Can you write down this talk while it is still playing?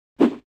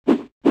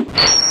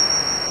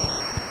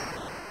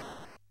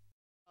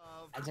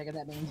take it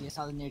that means you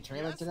saw the new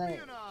trailer today?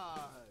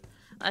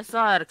 I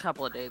saw it a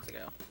couple of days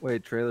ago.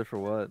 Wait, trailer for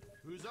what?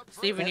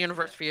 Steven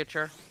Universe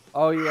Future.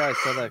 Oh yeah, I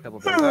saw that a couple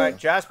days All ago. right,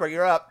 Jasper,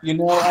 you're up. You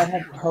know, I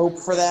have hope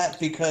for that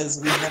because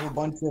we have a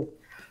bunch of.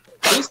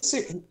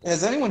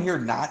 Has anyone here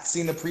not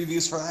seen the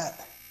previews for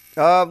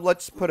that?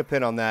 Let's put a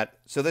pin on that.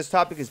 So this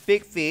topic is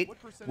big feet.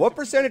 What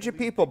percentage of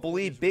people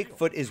believe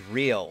Bigfoot is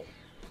real?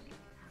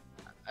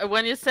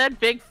 When you said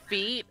big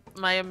feet,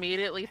 my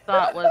immediate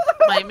thought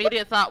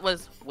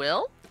was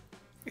Will.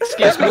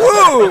 Excuse me.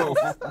 Woo!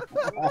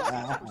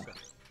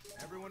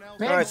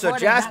 Big All right, so Foot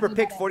is Jasper happy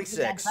picked that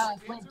 46.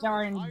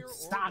 During the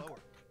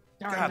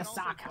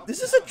sock house.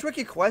 This is a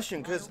tricky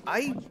question because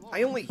I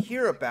only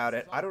hear about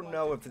it. I don't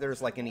know if there's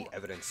like any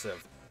evidence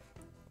of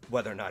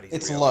whether or not he's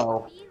It's real.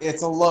 low.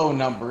 It's a low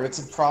number.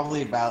 It's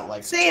probably about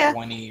like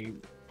 20,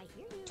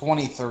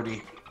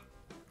 30.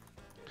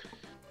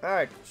 All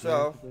right,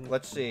 so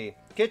let's see.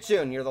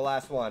 Kitsune, you're the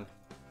last one.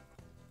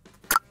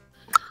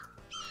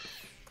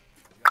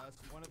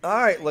 All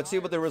right, let's see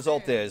what the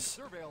result is.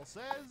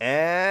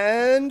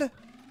 And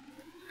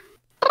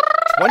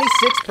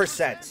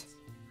 26%.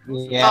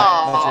 Yeah,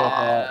 that's what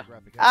I thought.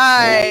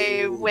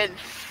 I went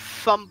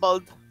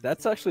fumbled.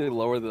 That's actually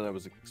lower than I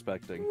was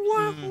expecting.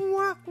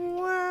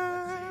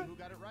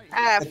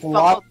 I It's a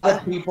lot fumbled.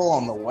 of people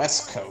on the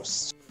West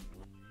Coast.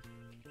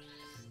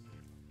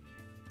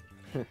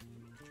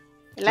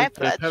 Left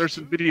The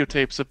Patterson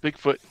videotapes of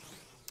Bigfoot.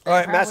 All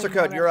right, Master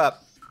Code, you're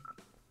up.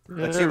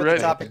 Let's see what the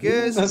topic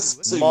is.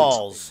 Let's see.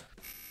 Malls.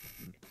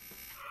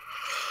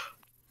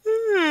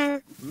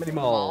 Mini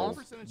malls.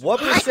 What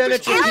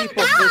percentage of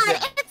people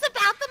visit? It's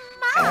about the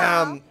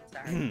mall.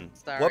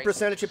 Sorry. What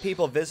percentage of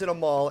people visit a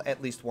mall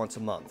at least once a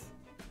month?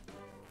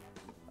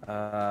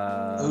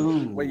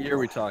 What year are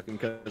we talking?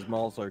 Because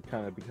malls are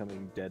kind of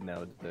becoming dead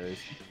nowadays.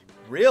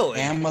 Really?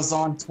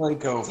 Amazon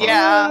takeover.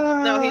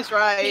 Yeah, no, he's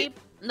right.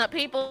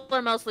 People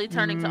are mostly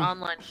turning to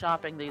online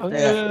shopping these days.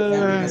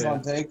 Yeah,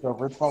 Amazon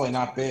takeover. It's probably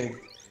not big.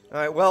 All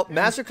right, well,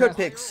 Master Code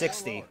picked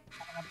 60.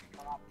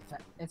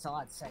 It's a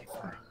lot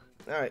safer.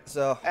 All right,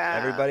 so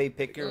everybody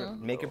pick your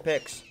make your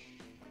picks.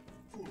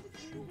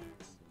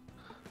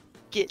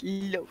 Get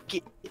low,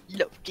 get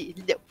low, get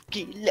low,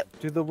 get low.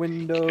 To the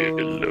window.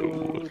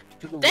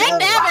 To the Dang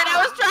damn it!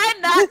 I was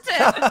trying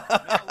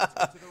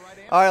not to.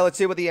 All right, let's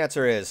see what the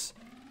answer is.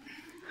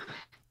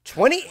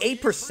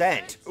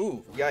 28%.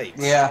 Ooh, yikes.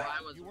 Yeah,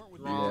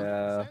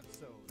 Yeah.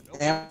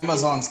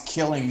 Amazon's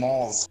killing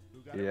malls.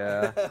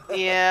 Yeah.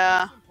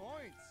 Yeah.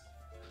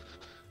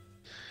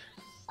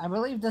 I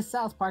believe the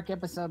South Park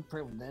episode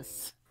proved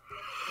this.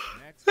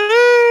 All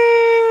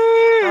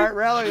right,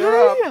 Rally,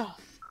 you're up.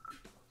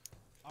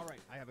 All right,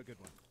 I have a good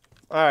one.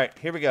 All right,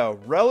 here we go.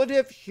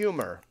 Relative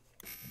humor.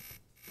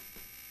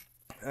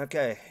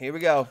 Okay, here we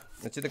go.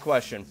 Let's see the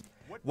question.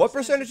 What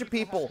percentage of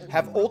people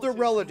have older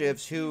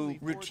relatives who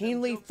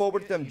routinely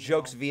forward them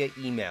jokes via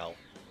email?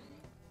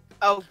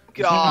 Oh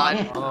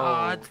God.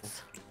 God.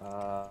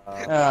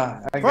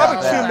 I Probably got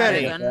too that.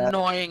 many. That is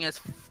annoying as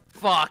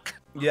fuck.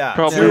 Yeah,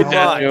 Probably too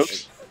dad much.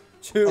 jokes.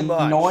 Too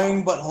much.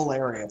 Annoying but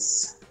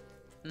hilarious.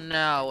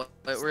 No,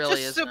 it really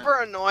Just isn't.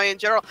 super annoying in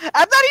general.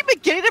 I'm not even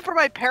getting it from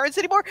my parents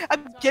anymore.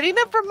 I'm getting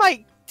them from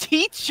my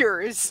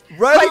teachers.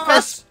 Riley, My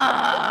best-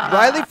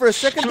 Riley, for a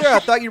second there, I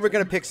thought you were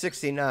going to pick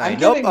 69. I'm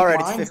Nope, getting all right,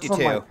 it's mine 52.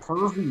 from my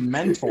pervy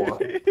mentor.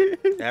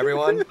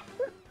 Everyone?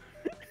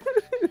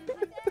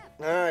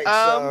 Alright,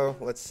 so,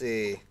 let's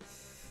see.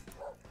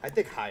 I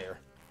think higher.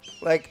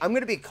 Like, I'm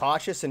going to be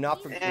cautious and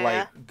not,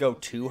 like, go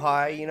too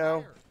high, you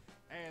know?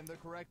 And the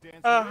correct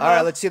answer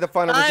Alright, let's see the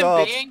final I'm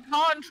results. being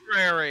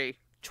contrary.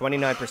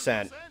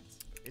 29%.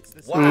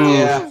 Wow.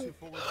 Yeah.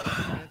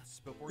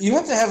 You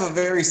have to have a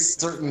very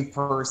certain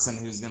person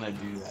who's gonna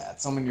do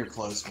that. Someone you're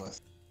close with.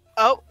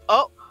 Oh,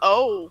 oh,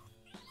 oh.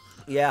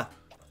 Yeah.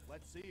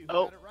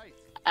 Oh.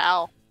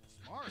 Ow.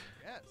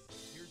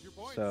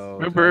 So.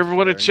 Remember,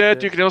 everyone in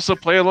chat, you can also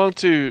play along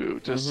too.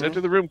 Just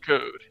enter the room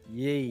code.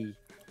 Yay.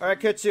 Alright,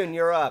 Kitsune,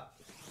 you're up.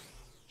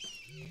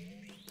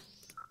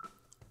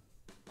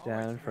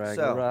 Down, Fraggle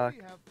So, Rock.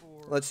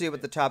 let's see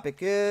what the topic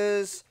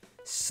is.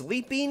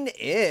 Sleeping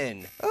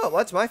in. Oh,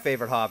 that's my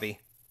favorite hobby.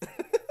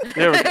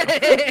 There we go.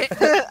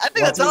 I think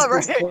that's all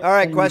right.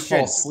 Alright,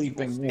 question.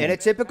 Sleeping In a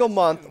typical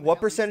month, what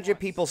percentage of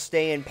people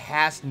stay in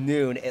past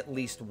noon at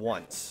least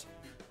once?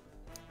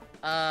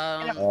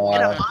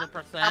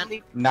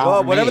 100%.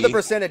 Well, whatever the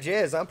percentage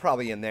is, I'm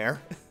probably in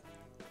there.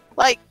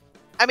 Like,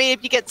 I mean,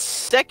 if you get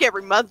sick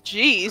every month,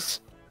 jeez.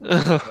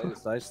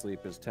 Latest I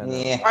sleep is 10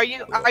 hours.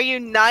 Are you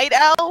night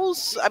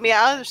owls? I mean,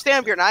 I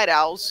understand if you're night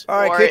owls. All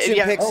right, or Kitchen if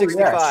you- pick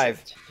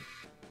 65.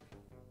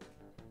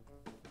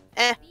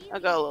 I'll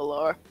go a little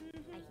lower.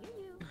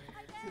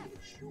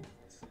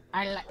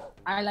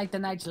 I like the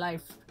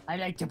nightlife. I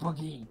like the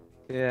boogie.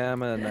 Yeah,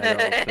 I'm a night owl.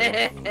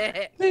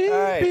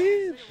 Alright,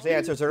 the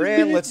answers are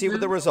in. Let's see what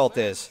the result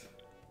is.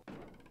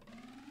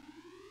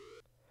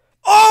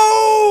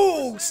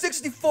 Oh!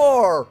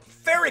 64!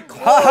 Very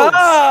close! Oh,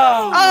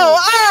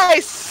 I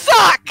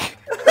suck!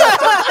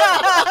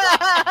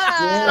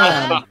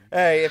 man.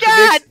 Hey, if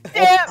God it makes...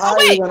 damn! Oh, Higher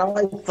wait! than I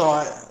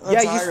thought. That's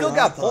Yeah, you higher still than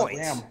got I thought. points.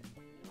 Damn.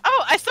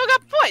 Oh, I still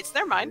got points.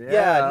 Never mind.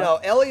 Yeah, no,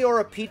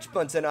 Eliora, Peach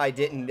Buns, and I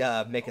didn't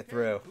make it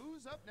through.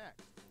 Who's up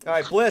next? All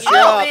right, Bliss, You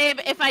you're know, up. babe,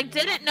 if I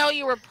didn't know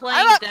you were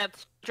playing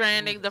Death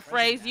Stranding, the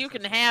phrase "you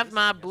can have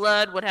my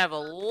blood" would have a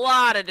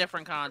lot of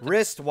different context.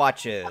 Wrist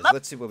watches.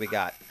 Let's see what we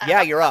got.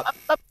 Yeah, you're up.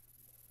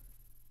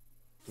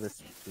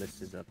 Bliss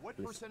is up.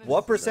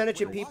 What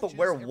percentage of people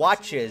wear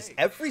watches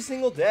every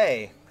single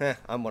day? Heh,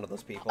 I'm one of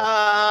those people.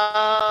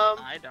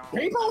 I don't.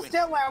 People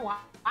still wear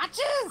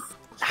watches?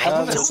 I was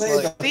gonna it's say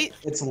like- that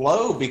it's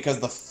low because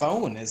the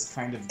phone is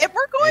kind of. If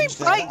we're going edged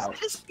by out.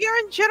 this year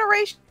and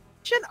generation,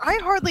 I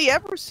hardly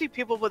ever see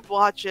people with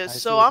watches. I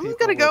So see I'm people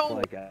gonna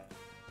with, go. like,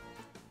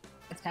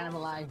 It's kind of a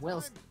lie.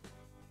 Will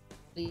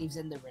leaves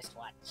in the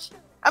wristwatch.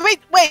 I mean,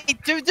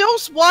 wait, do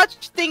those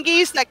watch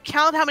thingies that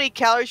count how many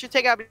calories you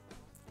take out?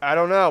 I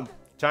don't know.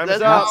 Time is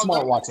That's Not up.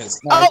 smartwatches.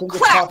 No, I Oh, think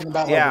it's crap! talking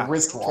about Yeah, like a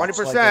wristwatch,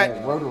 20%.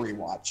 like a rotary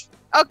watch.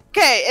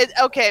 Okay,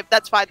 okay,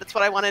 that's fine. That's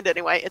what I wanted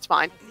anyway. It's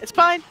fine. It's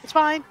fine. It's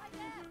fine.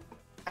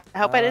 I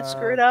hope I didn't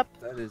screw it up.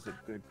 That is a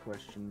good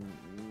question.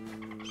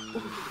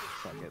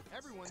 Fuck it.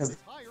 Because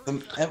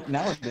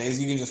nowadays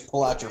you can just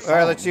pull out your phone. All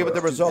right, let's see what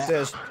the result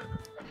is.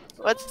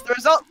 What's the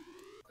result?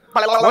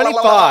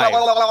 25.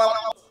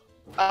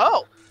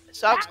 Oh,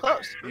 so I was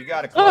close. You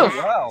got it Oh,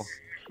 close. wow.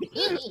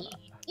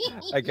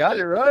 I got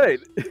it right.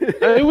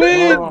 I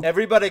win.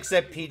 Everybody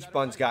except Peach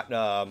Buns got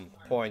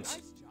points.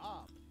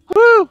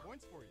 Woo.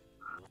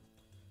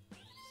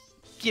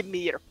 Give me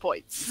your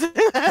points. All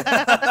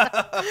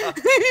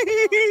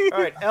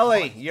right,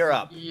 Ellie, you're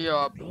up.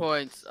 Your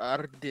points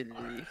are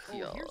delicious.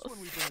 Oh, here's one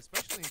we've been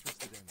especially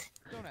interested in.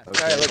 Don't ask. All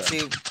right, let's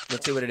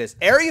see what it is.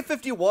 Area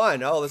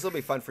 51. Oh, this will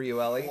be fun for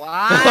you, Ellie.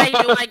 Why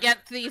do I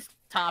get these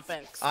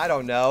topics? I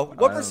don't know. I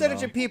What don't percentage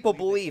know. of people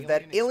believe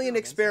that alien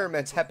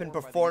experiments have been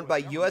performed by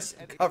U.S.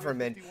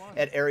 government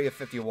at Area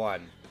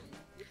 51?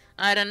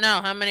 I don't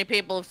know. How many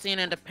people have seen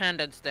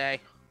Independence Day?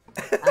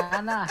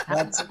 I know.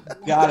 That's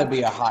gotta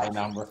be a high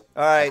number.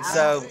 All right,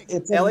 so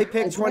It's Ellie an-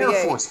 picked it's Air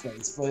 28. Force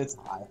Base, but it's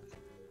high.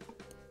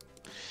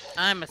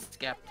 I'm a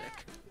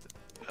skeptic.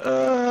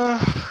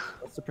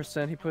 What's the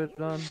percent he put it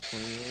on?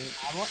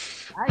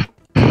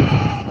 28.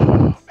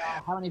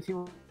 How many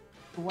people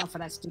went for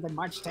that stupid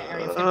march to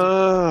Area 50?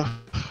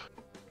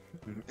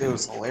 It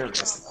was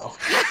hilarious though.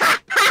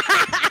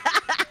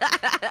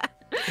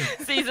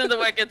 Season the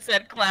Wicked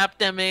said, "Clap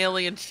them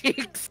alien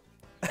cheeks."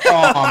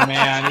 Oh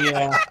man,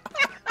 yeah.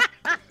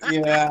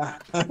 Yeah.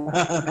 All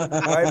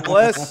right,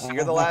 Bliss,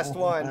 you're the last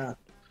one. Most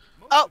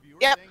Oh, of you are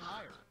yep. saying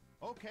higher.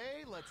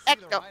 Okay, let's see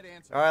the Echo. right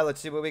answer. All right, let's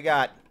see what we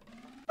got.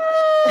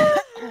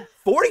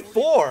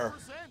 44.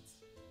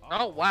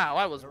 Oh wow,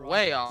 I was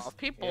way off.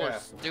 People Yeah. are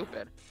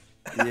stupid.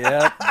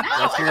 Yep,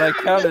 that's what I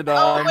counted Oh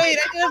on. wait,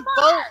 I didn't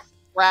vote.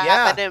 Crap,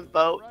 Yeah. I didn't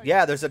vote.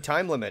 Yeah, there's a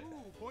time limit.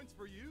 Ooh, points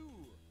for you.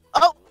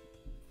 Oh,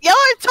 yo,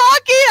 I'm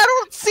talking. I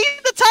don't see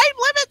the time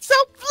limit, so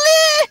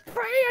please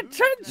pay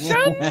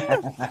attention.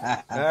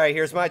 All right,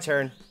 here's my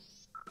turn.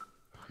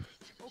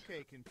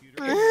 Okay,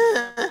 computer.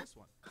 This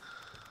one.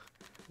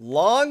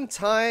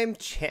 Long-time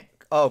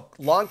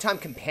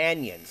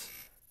companions.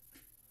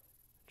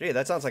 Gee,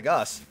 that sounds like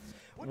us.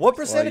 What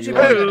percentage of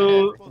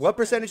people, what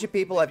percentage of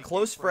people have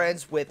close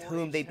friends with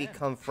whom they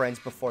become friends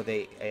before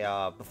age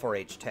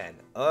 10?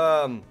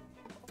 Have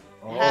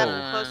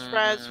close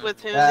friends with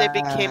whom they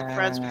became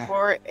friends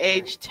before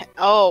age 10.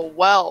 Oh,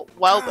 well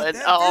God, then.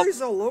 that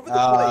varies all over the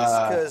place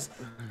because,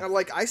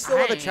 like, I still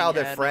have a I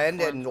childhood had friend,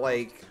 fun. and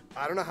like,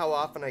 I don't know how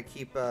often I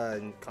keep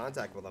in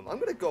contact with them. I'm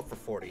gonna go for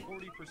 40.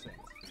 40%.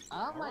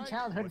 All my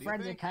childhood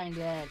friends are kind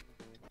of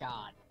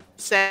gone.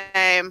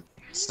 Same.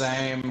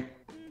 Same.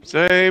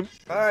 Same.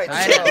 All right,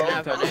 I so didn't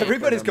have any everybody's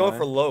friend of going mine.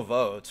 for low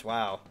votes.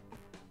 Wow.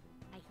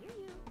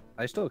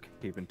 I still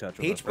keep in touch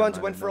with Peach a friend Buns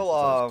I went for haven't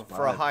known since I was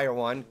for a 5. higher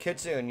one.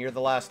 Kitsune, you're the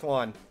last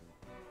one.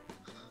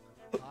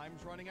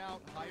 Time's running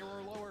out. Higher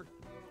or lower?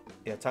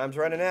 Yeah, time's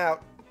running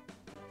out.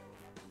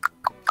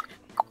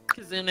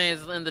 Kazune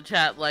is in the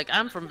chat like,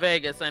 "I'm from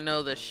Vegas. I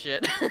know this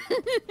shit."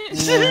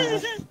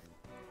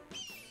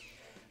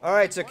 All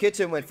right, so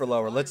Kitsune went for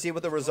lower. Let's see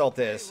what the result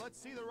is.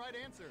 Let's see the right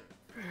answer.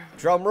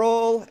 Drum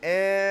roll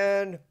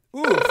and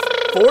ooh,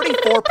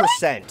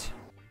 44%.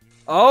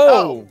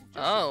 Oh!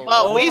 Oh.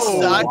 Well, we That's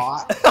a suck.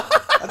 lot.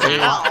 That's a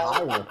lot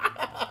higher.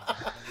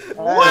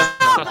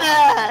 Well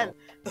then.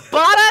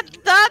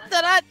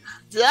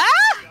 Ba-da-da-da-da-da.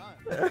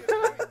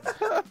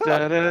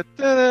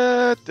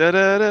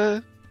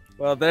 Da-da-da-da-da-da-da.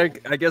 Well, there.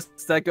 I guess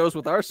that goes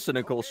with our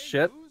cynical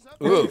shit.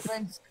 Oof.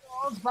 Been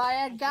sold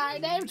by a guy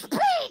named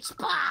Peach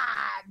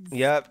Buns.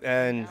 Yep,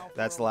 and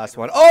that's the last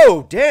one.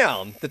 Oh,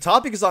 damn! The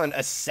topic is on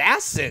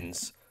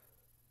assassins.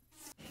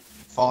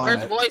 Falling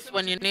First voice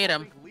when you need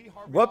him.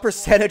 What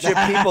percentage of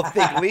people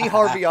think Lee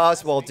Harvey Oh.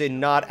 Oswald did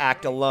not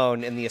act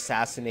alone in the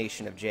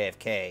assassination of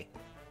JFK?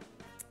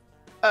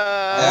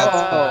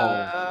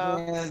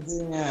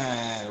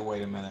 Yeah,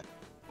 wait a minute.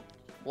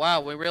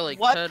 Wow, we really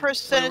What could.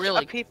 percentage we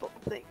really, of people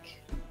think?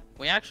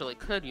 We actually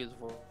could use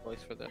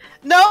voice for this.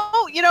 No,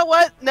 you know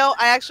what? No,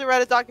 I actually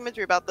read a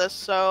documentary about this.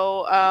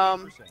 So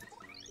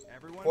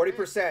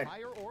 40%.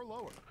 Higher or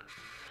lower?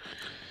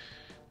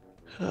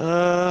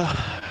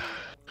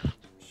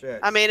 Shit.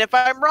 I mean, if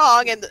I'm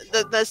wrong, and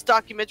this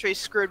documentary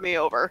screwed me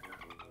over.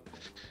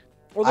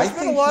 Well, there's I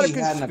been a think lot of he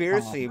had an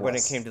conspiracy when it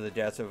accomplice. came to the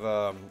deaths of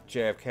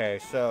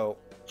JFK. So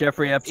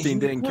Jeffrey Epstein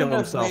didn't kill couldn't have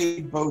himself.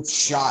 made both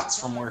shots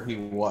from where he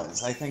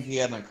was. I think he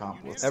had an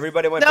accomplice.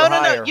 everybody went No, for no,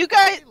 higher. no. You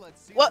guys,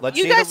 well, Let's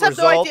you see the guys have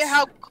no idea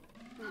how.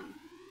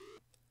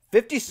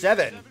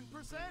 57.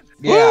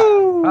 Yeah.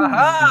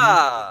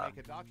 Aha!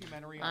 Make a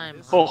documentary on I'm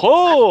this. Oh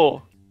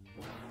ho!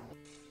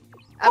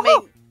 I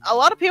mean, a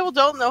lot of people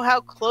don't know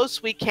how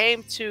close we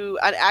came to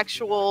an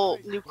actual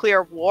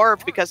nuclear war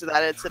because of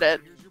that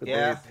incident. The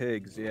Yeah. brave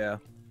pigs, yeah.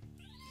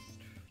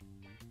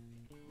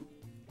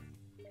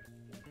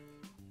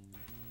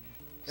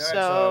 All right,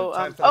 So,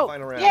 time for the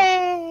final round.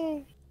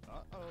 yay!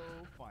 Uh-oh,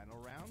 final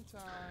round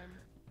time.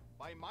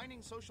 By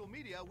mining social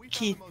media, we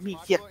Give found the me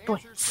most your popular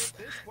answers points. to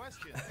this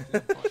question.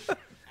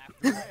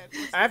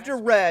 After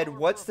red,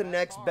 what's the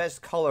next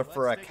best color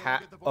for a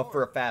cat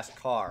for a fast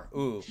car?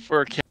 Ooh.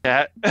 For a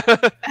cat.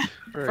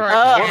 For Or a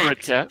a red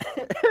cat.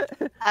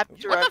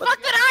 After What the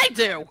fuck did I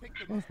do?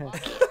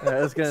 I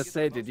was gonna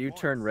say, did you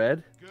turn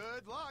red?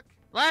 Good luck.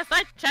 Last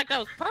I checked, I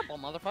was purple,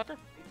 motherfucker.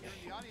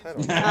 I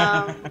don't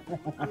know.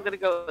 I'm gonna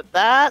go with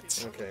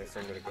that. Okay, so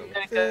I'm gonna go I'm with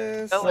gonna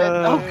this. go with,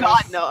 oh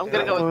god, no! I'm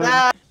gonna go with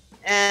that,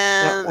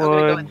 and That I'm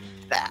gonna go one.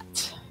 with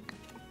that.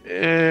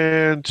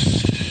 And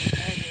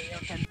Maybe you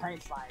can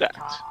paint my That.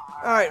 car.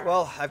 All right,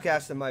 well, I've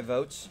casted my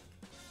votes.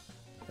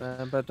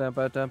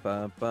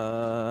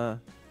 Ba-da-ba-da-ba-ba.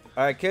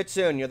 All right,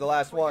 Kitsune, you're the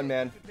last one,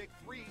 man. You can pick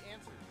 3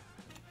 answers.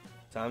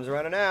 Time's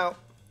running out.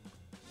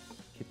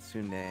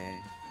 Kitsune.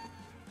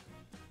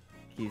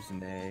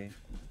 Kizune.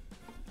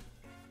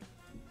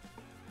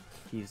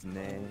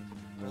 Kizune.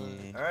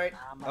 All right.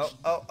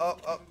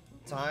 Oh.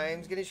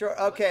 Time's getting short.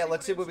 Okay,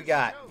 let's see what we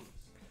got.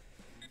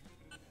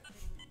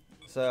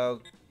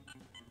 So,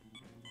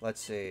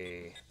 let's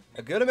see.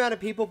 A good amount of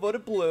people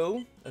voted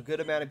blue. A good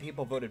amount of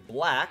people voted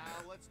black.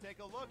 Now let's take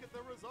a look at the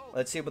results.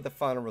 Let's see what the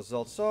final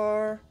results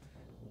are.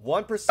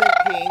 1%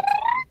 pink,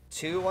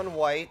 2 on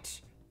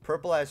white,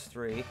 purple has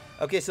 3.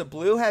 Okay, so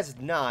blue has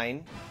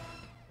 9,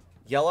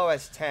 yellow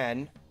has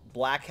 10,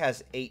 black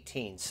has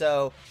 18.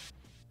 So,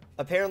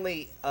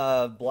 apparently,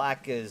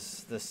 black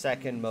is the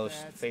second most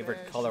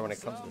favorite color when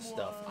it comes to this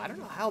stuff. I don't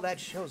know how that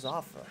shows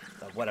off.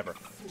 Whatever.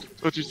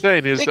 what you're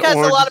saying is Because the a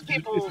orange lot of is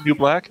people- the new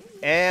black?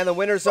 And the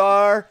winners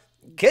are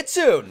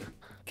Kitsune.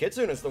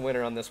 Kitsune is the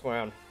winner on this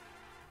round.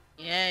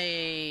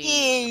 Yay.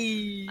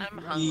 Yay! I'm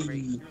hungry.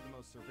 You're the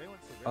most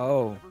surveillance surveillance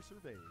Oh. ever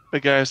surveyed.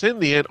 But guys, in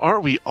the end,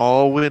 aren't we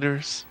all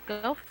winners?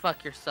 Go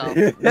fuck yourself.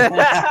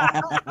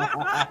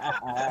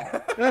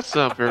 That's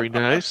not very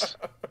nice.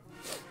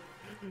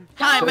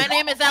 Hi, my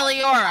name is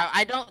Eliora.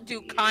 I don't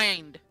do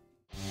kind.